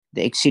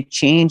The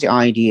exchange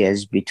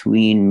ideas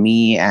between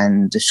me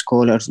and the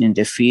scholars in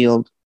the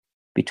field,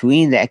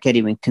 between the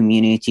academic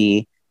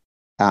community,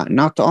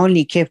 not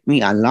only kept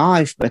me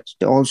alive, but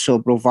also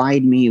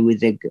provide me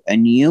with a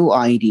new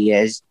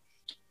ideas,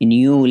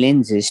 new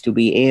lenses to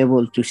be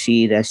able to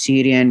see the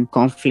Syrian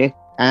conflict.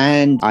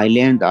 And I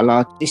learned a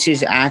lot. This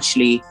is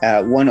actually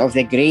one of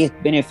the great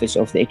benefits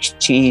of the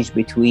exchange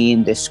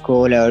between the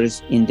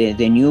scholars in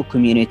the new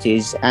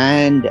communities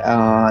and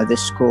the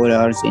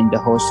scholars in the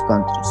host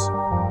countries.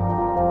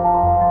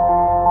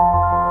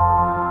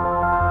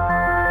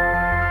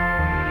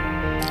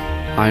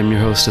 I'm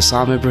your host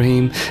Assam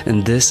Ibrahim,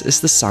 and this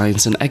is the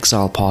Science in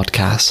Exile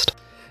podcast.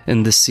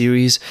 In this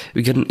series,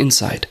 we get an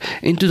insight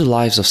into the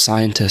lives of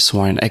scientists who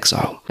are in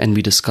exile, and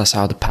we discuss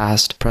how the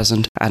past,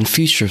 present, and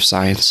future of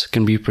science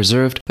can be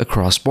preserved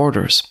across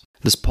borders.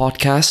 This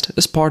podcast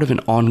is part of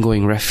an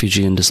ongoing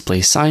refugee and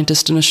displaced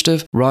scientist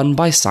initiative run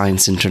by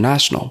Science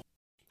International.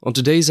 On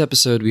today's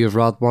episode, we have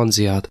Radwan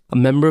Ziad, a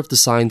member of the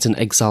Science in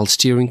Exile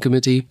Steering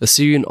Committee, a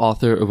Syrian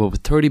author of over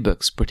 30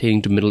 books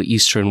pertaining to Middle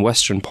Eastern and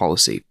Western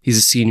policy. He's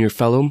a senior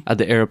fellow at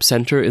the Arab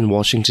Center in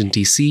Washington,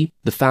 D.C.,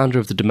 the founder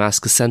of the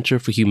Damascus Center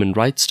for Human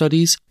Rights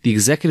Studies, the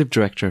executive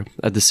director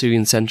at the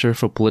Syrian Center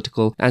for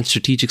Political and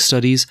Strategic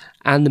Studies,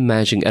 and the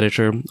managing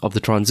editor of the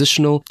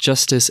Transitional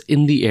Justice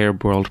in the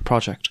Arab World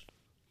project.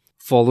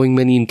 Following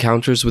many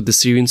encounters with the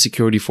Syrian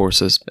security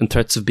forces and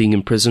threats of being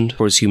imprisoned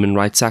for his human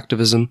rights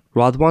activism,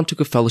 Radwan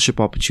took a fellowship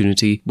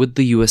opportunity with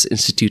the U.S.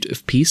 Institute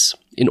of Peace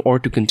in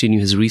order to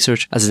continue his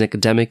research as an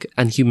academic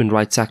and human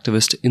rights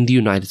activist in the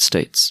United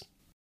States.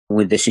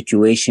 With the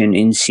situation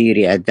in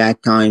Syria at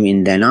that time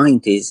in the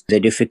 90s,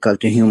 the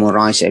difficult human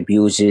rights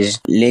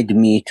abuses led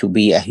me to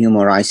be a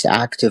human rights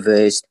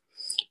activist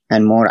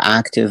and more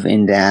active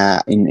in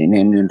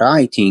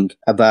writing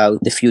about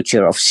the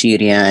future of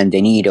Syria and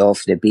the need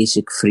of the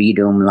basic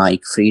freedom,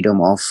 like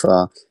freedom of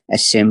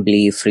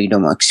assembly,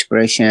 freedom of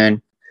expression.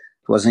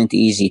 It wasn't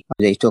easy.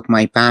 They took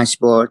my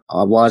passport.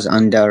 I was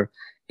under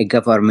a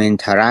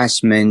government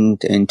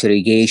harassment,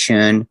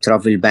 interrogation,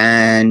 travel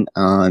ban,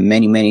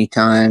 many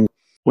times.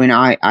 When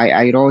I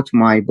wrote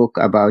my book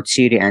about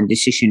Syria and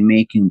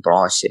decision-making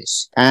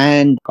process.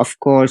 And of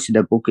course,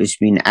 the book has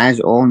been, as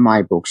all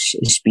my books,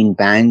 has been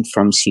banned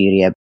from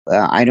Syria.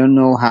 I don't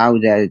know how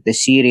the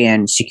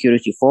Syrian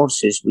security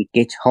forces would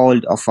get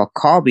hold of a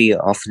copy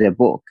of the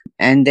book.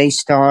 And they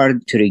start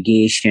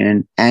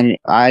interrogation. And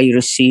I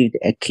received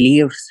a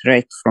clear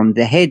threat from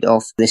the head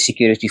of the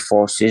security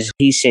forces.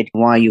 He said,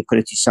 why you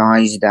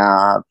criticize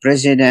the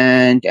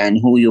president and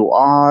who you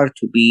are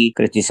to be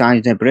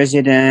criticize the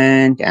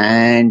president.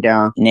 And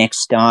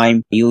next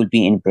time you'll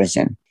be in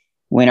prison.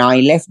 When I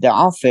left the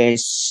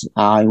office,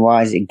 I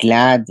was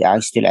glad I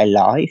was still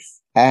alive.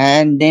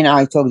 And then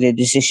I took the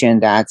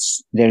decision that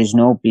there is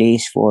no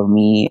place for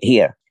me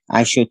here.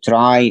 I should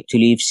try to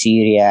leave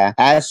Syria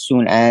as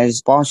soon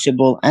as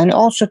possible and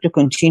also to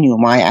continue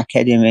my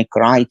academic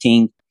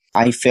writing.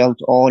 I felt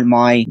all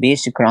my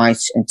basic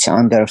rights it's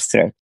under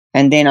threat.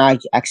 And then I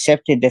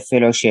accepted the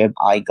fellowship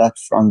I got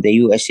from the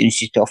U.S.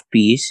 Institute of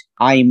Peace.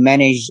 I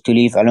managed to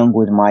leave along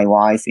with my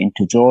wife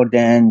into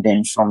Jordan,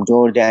 then from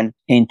Jordan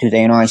into the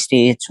United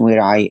States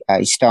where I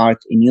start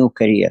a new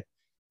career.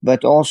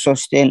 But also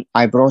still,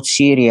 I brought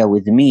Syria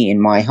with me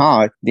in my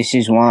heart. This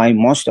is why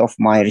most of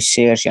my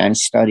research and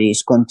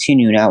studies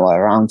continue now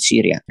around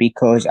Syria,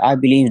 because I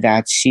believe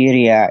that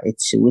Syria,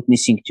 it's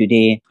witnessing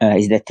today,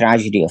 is the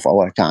tragedy of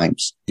our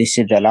times. This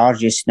is the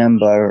largest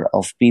number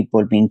of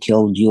people being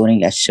killed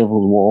during a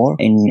civil war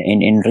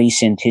in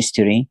recent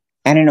history.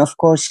 And then, of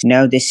course,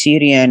 now the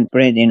Syrian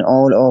spread in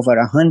all over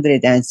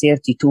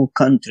 132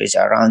 countries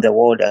around the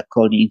world,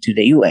 according to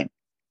the UN.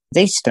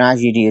 This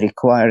tragedy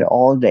required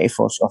all the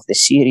efforts of the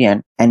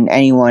Syrian and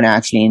anyone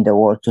actually in the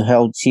world to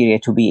help Syria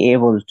to be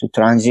able to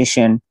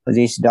transition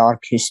this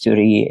dark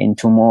history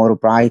into more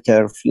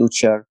brighter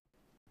future.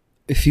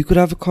 If you could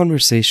have a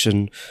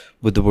conversation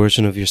with the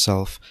version of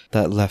yourself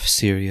that left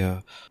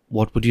Syria,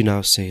 what would you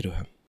now say to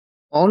him?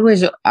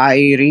 Always I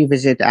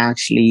revisit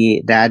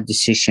actually that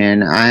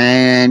decision,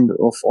 and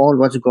of all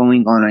what's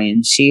going on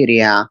in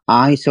Syria,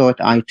 I thought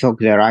I took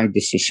the right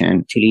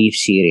decision to leave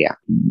Syria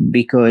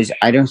because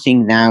I don't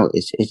think now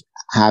it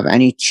have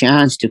any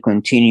chance to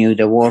continue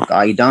the work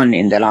I done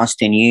in the last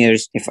 10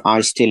 years if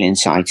I'm still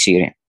inside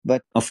Syria.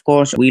 But of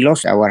course, we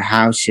lost our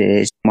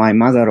houses. My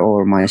mother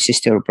or my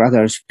sister or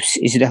brothers,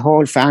 the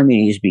whole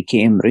families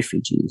became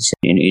refugees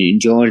in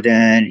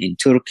Jordan, in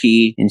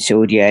Turkey, in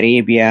Saudi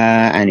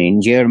Arabia, and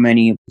in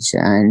Germany.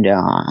 And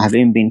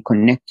having been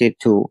connected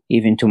to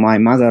even to my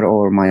mother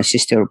or my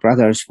sister or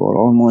brothers for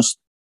almost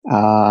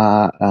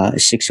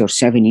 6 or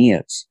 7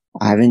 years,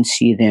 I haven't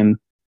seen them.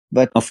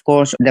 But of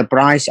course, the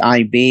price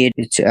I paid,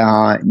 it's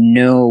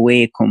no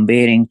way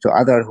comparing to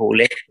others who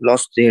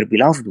lost their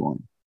beloved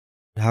one.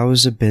 How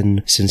has it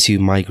been since you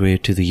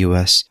migrated to the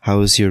US? How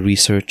has your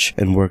research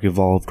and work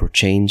evolved or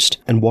changed?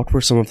 And what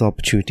were some of the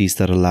opportunities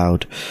that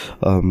allowed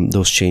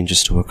those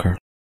changes to occur?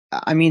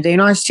 I mean, the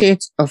United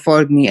States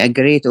afforded me a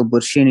great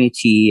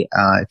opportunity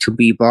to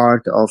be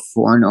part of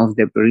one of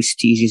the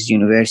prestigious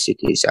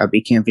universities. I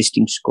became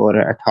visiting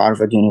scholar at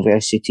Harvard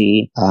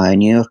University,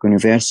 New York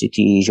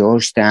University,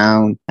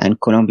 Georgetown,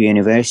 and Columbia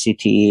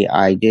University.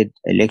 I did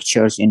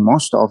lectures in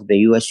most of the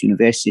U.S.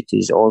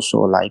 universities, also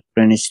like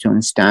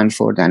Princeton,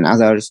 Stanford, and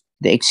others.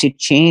 The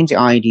exchange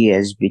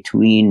ideas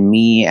between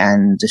me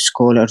and the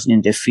scholars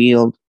in the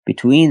field,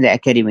 between the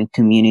academic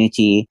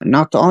community,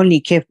 not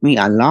only kept me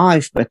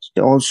alive, but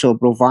also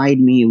provide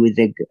me with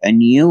a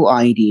new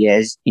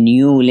ideas,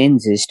 new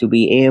lenses to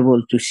be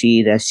able to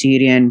see the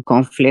Syrian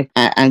conflict.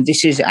 And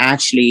this is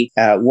actually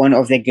one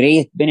of the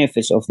great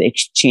benefits of the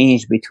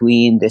exchange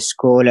between the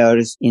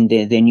scholars in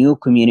the new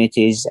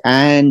communities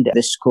and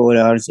the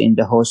scholars in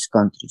the host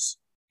countries.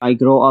 I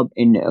grew up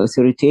in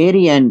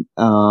authoritarian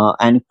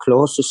and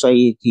closed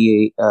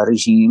society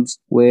regimes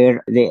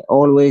where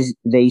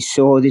they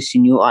saw these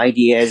new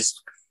ideas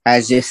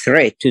as a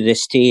threat to the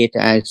state,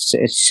 as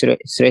a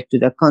threat to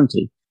the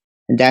country.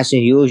 And that's a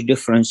huge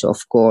difference,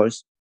 of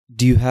course.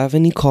 Do you have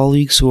any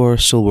colleagues who are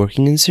still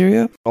working in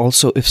Syria?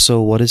 Also, if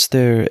so, what is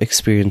their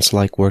experience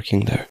like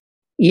working there?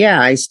 Yeah,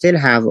 I still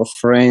have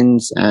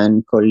friends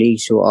and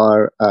colleagues who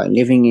are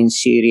living in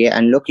Syria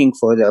and looking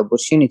for the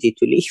opportunity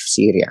to leave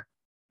Syria.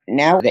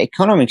 Now, the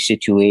economic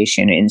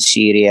situation in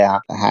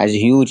Syria has a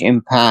huge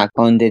impact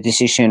on the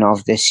decision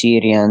of the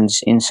Syrians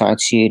inside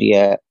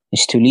Syria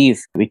is to leave,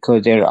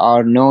 because there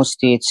are no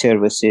state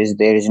services,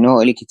 there is no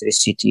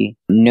electricity,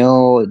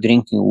 no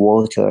drinking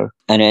water.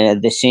 And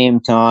at the same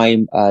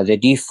time, the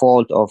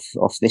default of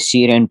the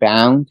Syrian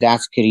pound,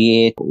 that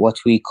create what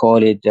we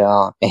call it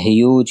a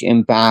huge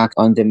impact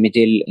on the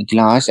middle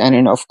class. And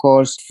then, of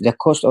course, the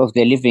cost of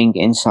the living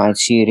inside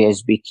Syria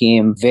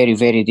became very,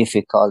 very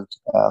difficult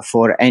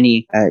for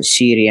any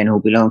Syrian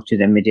who belongs to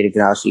the middle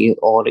class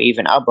or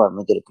even upper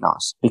middle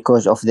class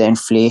because of the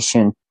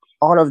inflation.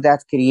 All of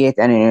that create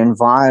an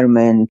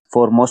environment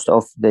for most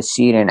of the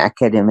Syrian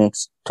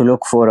academics to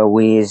look for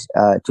ways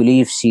to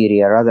leave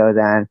Syria rather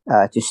than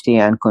to stay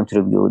and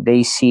contribute.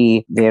 They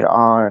see there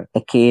are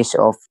a case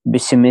of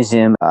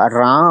pessimism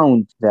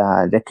around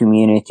the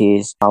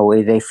communities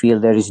where they feel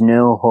there is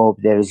no hope,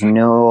 there is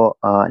no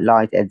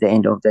light at the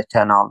end of the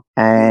tunnel,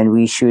 and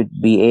we should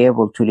be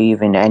able to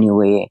live in any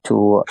way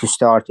to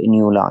start a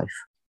new life.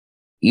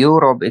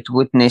 Europe, it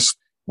witnessed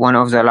one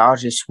of the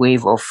largest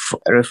wave of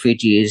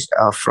refugees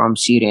from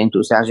Syria in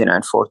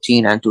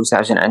 2014 and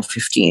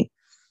 2015.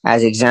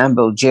 As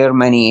example,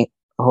 Germany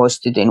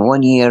hosted in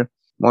 1 year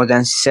more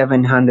than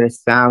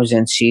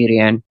 700,000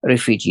 Syrian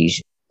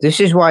refugees. This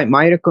is why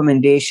my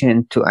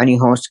recommendation to any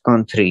host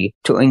country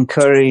to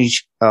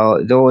encourage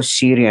those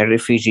Syrian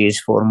refugees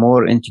for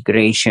more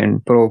integration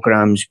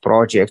programs,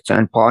 projects,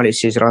 and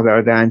policies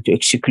rather than to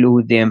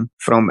exclude them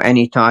from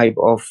any type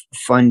of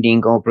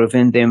funding or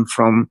prevent them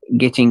from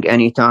getting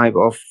any type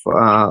of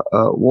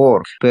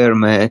work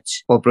permit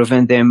or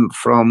prevent them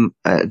from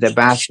the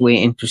pathway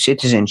into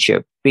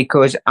citizenship.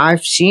 Because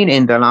I've seen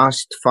in the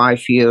last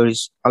 5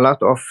 years a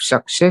lot of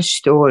success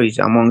stories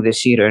among the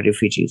Syrian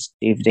refugees.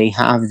 If they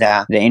have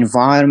the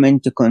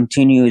environment to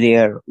continue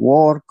their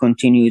work,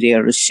 continue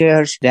their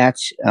research, that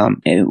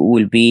it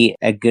will be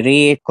a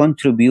great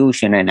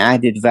contribution and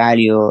added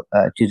value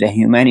to the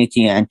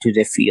humanity and to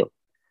the field.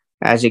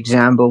 As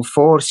example,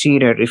 4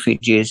 Syrian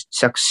refugees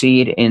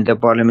succeed in the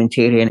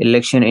parliamentarian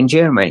election in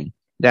Germany.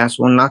 That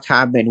will not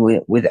happen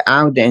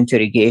without the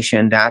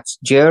interrogation that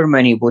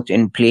Germany put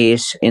in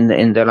place in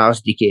the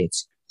last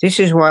decades. This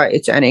is why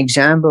it's an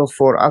example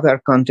for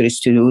other countries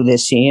to do the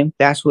same.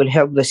 That will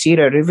help the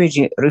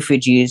Syrian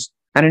refugees,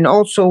 and it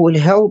also will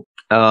help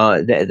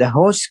the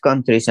host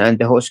countries and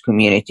the host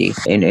community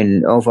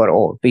in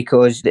overall,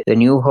 because the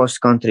new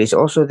host countries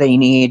also they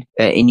need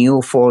new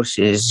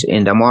forces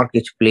in the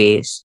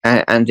marketplace,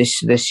 and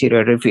the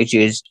Syrian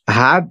refugees are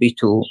happy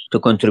to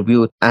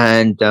contribute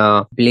and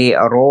play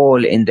a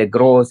role in the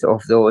growth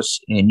of those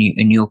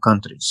new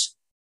countries.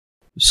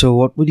 So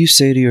what would you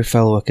say to your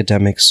fellow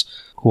academics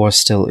who are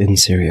still in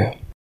Syria?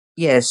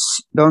 Yes,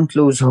 don't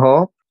lose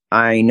hope.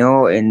 I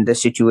know in the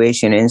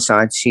situation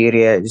inside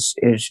Syria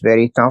is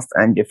very tough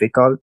and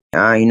difficult.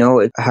 I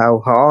know how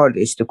hard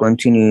it is to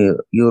continue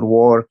your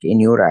work in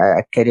your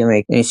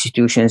academic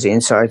institutions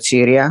inside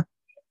Syria,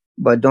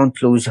 but don't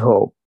lose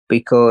hope,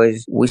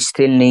 because we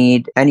still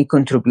need any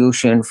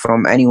contribution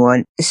from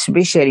anyone,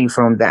 especially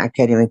from the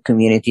academic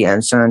community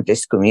and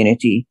scientist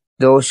community.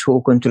 Those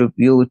who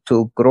contribute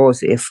to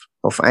growth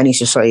of any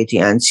society,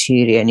 and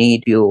Syria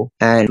need you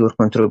and your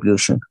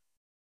contribution.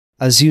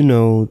 As you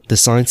know, the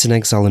Science in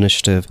Exile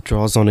initiative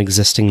draws on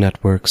existing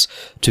networks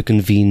to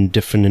convene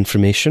different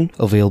information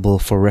available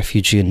for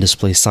refugee and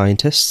displaced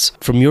scientists.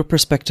 From your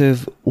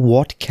perspective,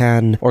 what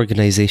can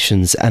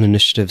organizations and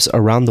initiatives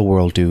around the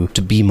world do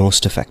to be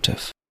most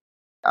effective?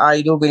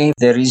 I do believe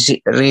the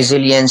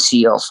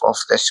resiliency of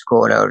the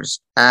scholars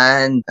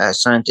and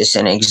scientists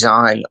in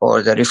exile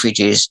or the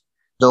refugees,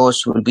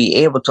 those will be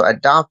able to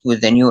adapt with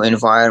the new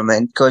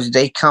environment because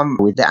they come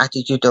with the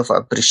attitude of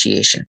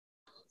appreciation.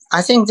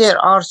 I think there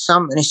are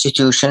some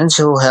institutions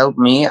who help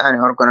me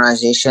and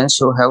organizations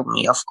who help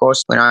me. Of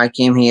course, when I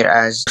came here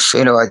as a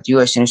fellow at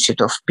U.S.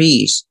 Institute of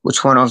Peace, which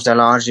is one of the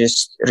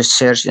largest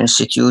research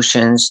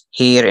institutions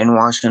here in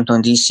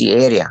Washington, D.C.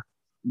 area.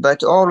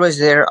 But always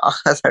there are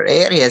other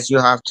areas you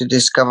have to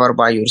discover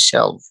by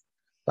yourself,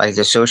 like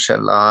the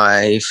social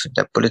life,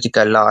 the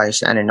political life,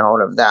 and in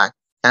all of that.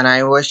 And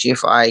I wish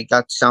if I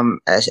got some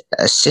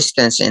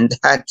assistance in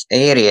that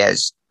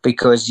areas,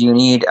 because you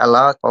need a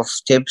lot of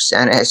tips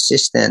and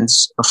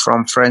assistance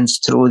from friends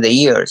through the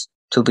years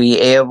to be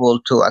able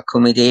to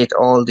accommodate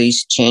all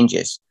these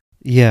changes.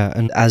 Yeah,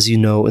 and as you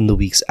know, in the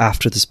weeks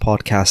after this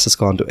podcast has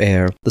gone to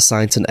air, the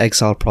Science in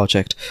Exile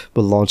Project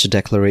will launch a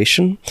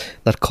declaration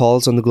that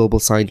calls on the global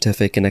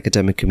scientific and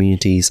academic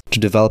communities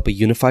to develop a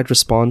unified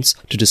response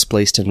to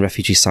displaced and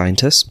refugee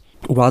scientists.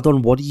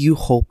 Radwan, what do you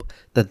hope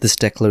that this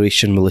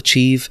declaration will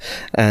achieve,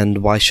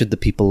 and why should the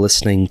people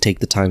listening take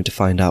the time to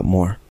find out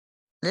more?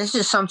 This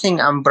is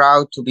something I'm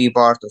proud to be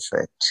part of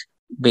it,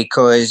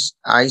 because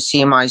I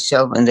see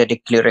myself in the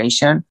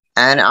declaration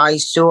and I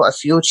saw a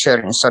future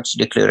in such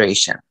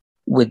declaration.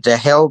 With the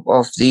help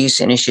of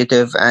this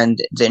initiative and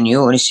the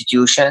new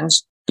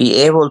institutions, be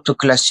able to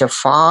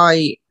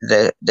classify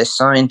the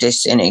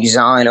scientists in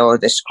exile or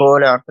the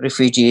scholar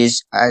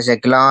refugees as a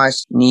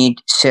class need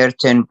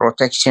certain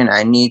protection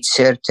and need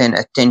certain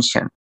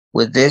attention.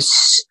 With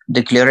this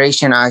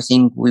declaration, I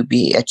think we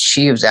be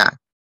achieve that.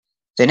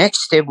 The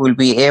next step will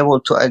be able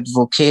to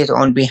advocate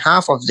on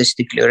behalf of this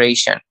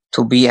declaration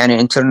to be an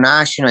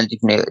international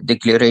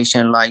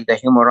declaration like the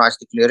Human Rights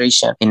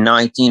Declaration in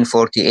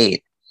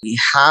 1948. We're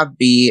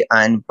happy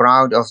and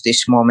proud of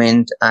this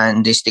moment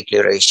and this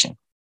declaration.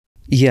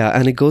 Yeah,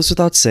 and it goes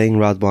without saying,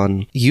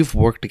 Radwan, you've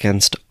worked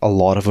against a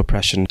lot of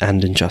oppression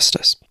and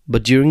injustice.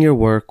 But during your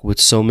work with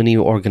so many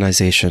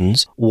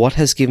organizations, what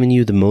has given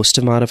you the most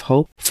amount of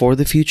hope for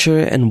the future,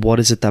 and what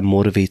is it that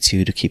motivates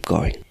you to keep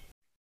going?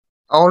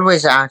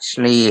 Always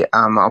actually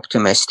I'm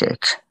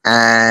optimistic,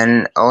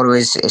 and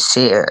always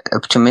say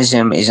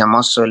optimism is a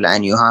muscle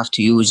and you have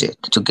to use it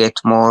to get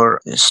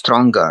more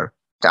stronger.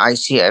 I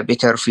see a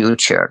better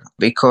future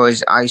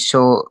because I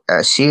saw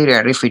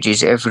Syrian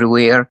refugees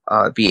everywhere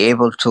be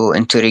able to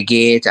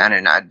interrogate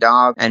and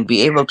adapt and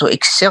be able to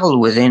excel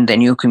within the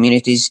new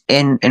communities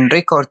in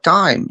record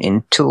time,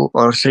 in 2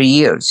 or 3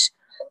 years.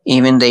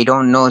 Even they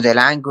don't know the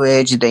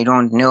language, they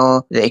don't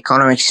know the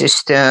economic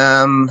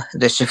system,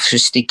 the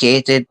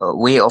sophisticated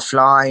way of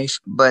life,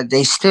 but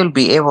they still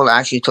be able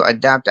actually to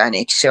adapt and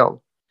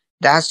excel.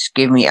 That's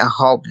given me a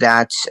hope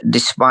that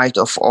despite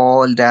of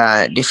all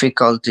the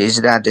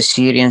difficulties that the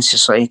Syrian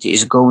society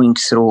is going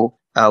through,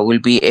 will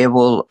be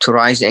able to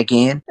rise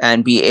again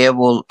and be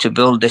able to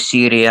build the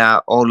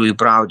Syria all we're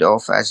proud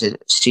of as a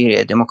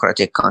Syria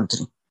democratic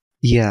country.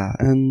 Yeah,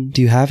 and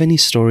do you have any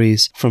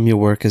stories from your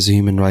work as a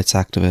human rights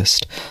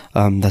activist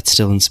that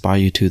still inspire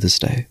you to this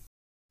day?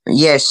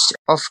 Yes,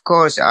 of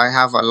course, I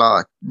have a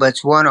lot. But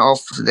one of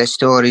the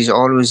stories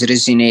always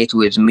resonate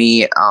with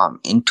me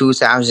in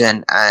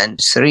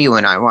 2003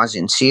 when I was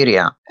in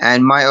Syria.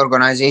 And my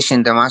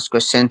organization,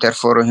 Damascus Center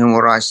for Human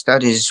Rights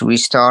Studies, we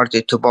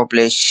started to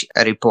publish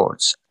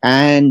reports.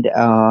 And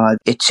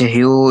it's a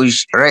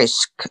huge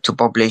risk to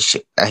publish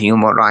a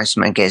human rights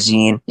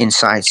magazine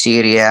inside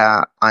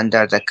Syria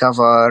under the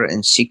cover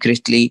and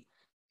secretly.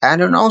 And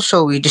then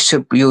also we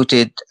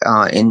distributed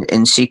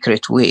in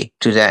secret way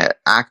to the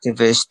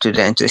activists, to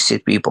the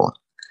interested people.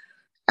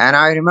 And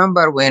I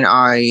remember when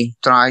I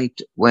tried,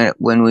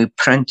 when we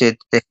printed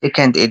the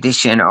second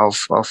edition of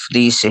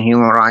this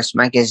human rights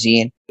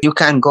magazine, you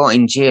can go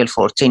in jail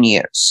for 10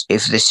 years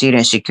if the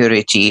Syrian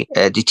security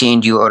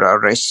detained you or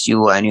arrest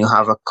you and you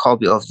have a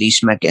copy of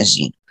this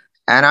magazine.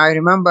 And I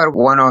remember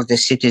one of the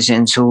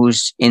citizens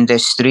who's in the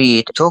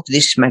street took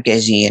this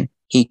magazine.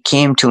 He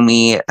came to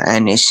me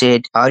and he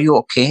said, "Are you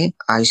okay?"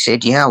 I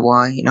said, "Yeah,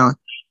 why?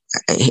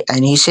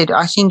 And he said,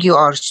 "I think you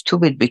are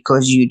stupid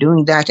because you're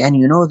doing that and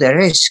you know the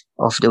risk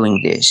of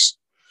doing this."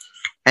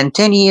 And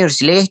 10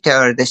 years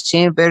later, the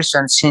same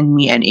person sent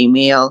me an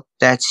email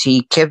that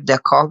he kept the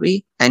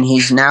copy and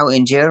he's now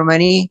in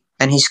Germany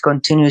and he's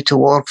continued to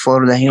work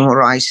for the human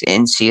rights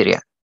in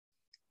Syria.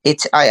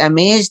 I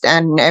amazed,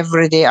 and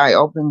every day I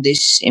open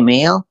this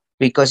email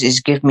because it's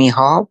given me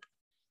hope.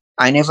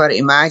 I never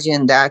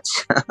imagined that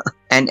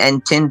an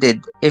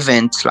intended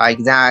event like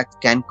that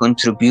can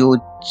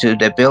contribute to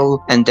the build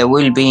and the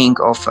well-being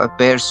of a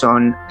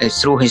person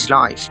through his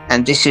life.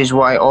 And this is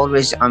why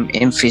always I'm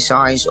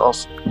emphasize of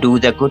do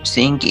the good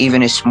thing,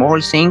 even small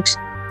things,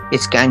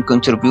 it can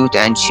contribute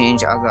and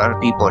change other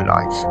people's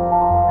life.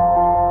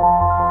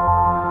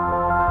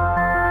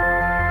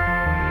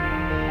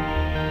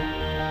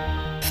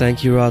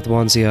 Thank you,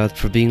 Radwan Ziad,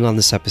 for being on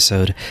this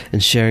episode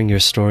and sharing your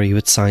story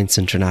with Science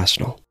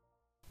International.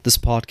 This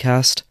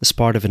podcast is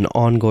part of an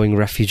ongoing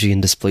refugee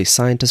and displaced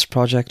scientist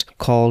project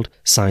called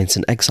Science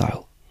in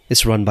Exile.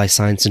 It's run by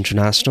Science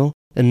International,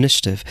 an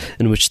initiative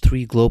in which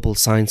 3 global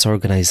science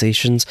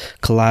organizations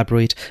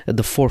collaborate at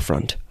the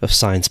forefront of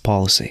science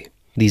policy.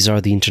 These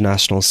are the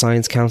International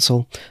Science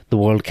Council, the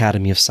World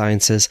Academy of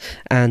Sciences,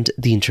 and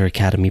the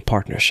Inter-Academy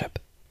Partnership.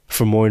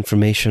 For more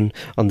information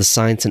on the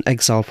Science in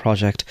Exile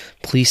project,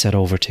 please head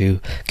over to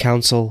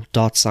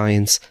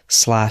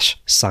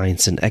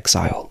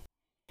council.science/scienceinexile.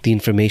 The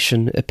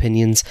information,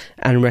 opinions,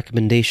 and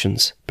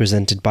recommendations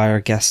presented by our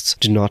guests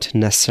do not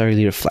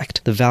necessarily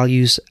reflect the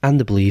values and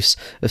the beliefs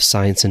of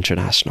Science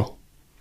International.